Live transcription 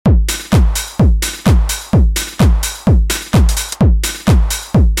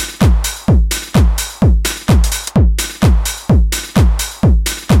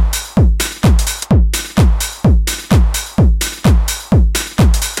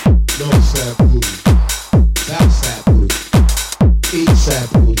side booty, south side booty, east side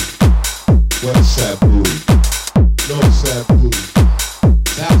booty, west side booty, north side booty,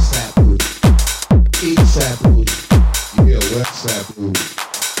 south side booty, east side booty, yeah, west side booty,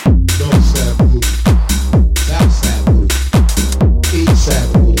 north side booty, south side booty, east side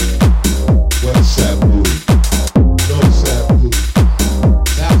booty, west side booty, north side booty,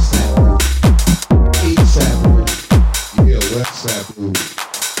 south side booty, east side booty, yeah, west side booty,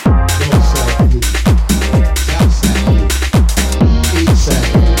 north side booty, south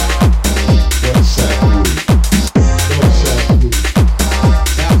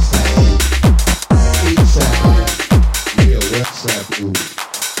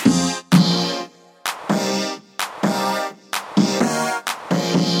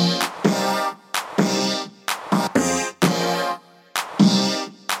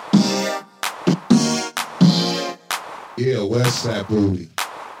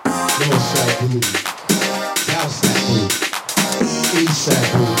booty, east side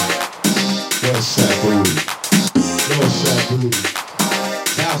booty, west side booty, north side booty,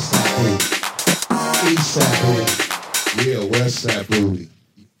 south side booty, east side booty, yeah, west side booty.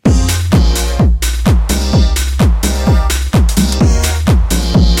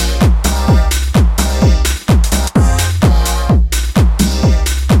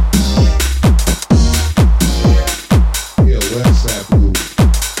 Yeah, west side booty,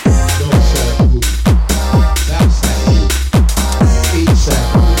 north side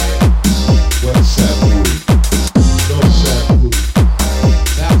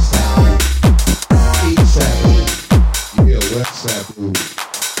booty, south side booty, east side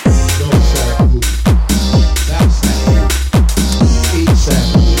booty, west side booty, north side booty,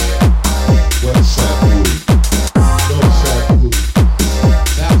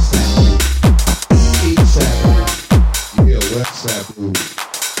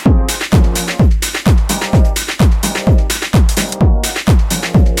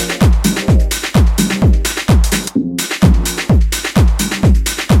 side booty,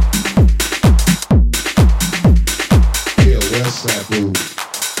 east side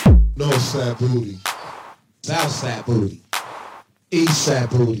booty, yeah, west side booty. East side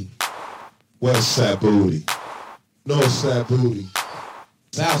booty, west side booty, north side booty,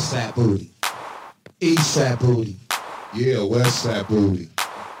 south side booty, east side booty, yeah, west side booty,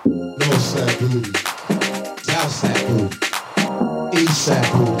 north side booty, south side booty, east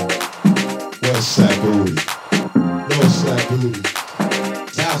side booty, west side booty, north side booty,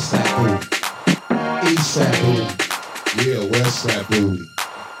 south side booty, east side booty, yeah, west side booty,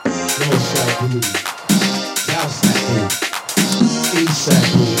 north side booty, south side booty, east side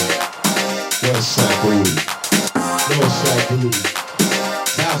booty, west side booty, north side booty,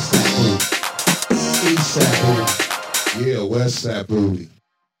 south side booty, east side booty, yeah, west side booty.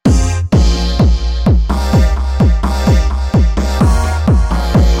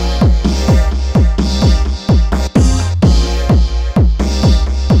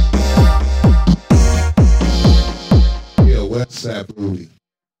 Yeah, west side booty,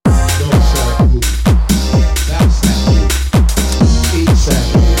 north side booty, south side booty, east side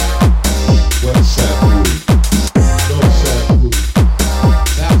booty, west side booty, north side booty,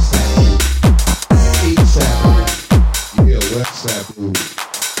 south side booty, east side booty, yeah, west side booty,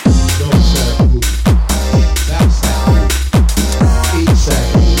 north side booty, south side booty, east side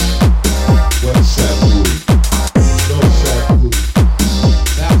booty, west side booty, north side booty,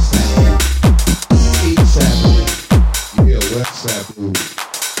 south side booty, east side booty, yeah, west side booty,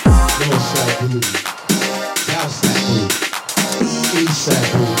 north side booty, south side booty, east side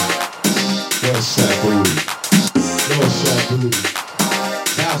booty, west side booty, north side booty,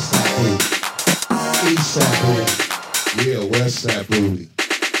 south side booty, east side booty, yeah, west side booty,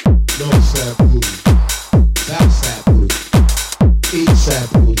 north side booty, south side booty, east side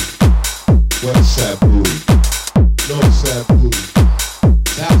booty, west side booty, north side booty.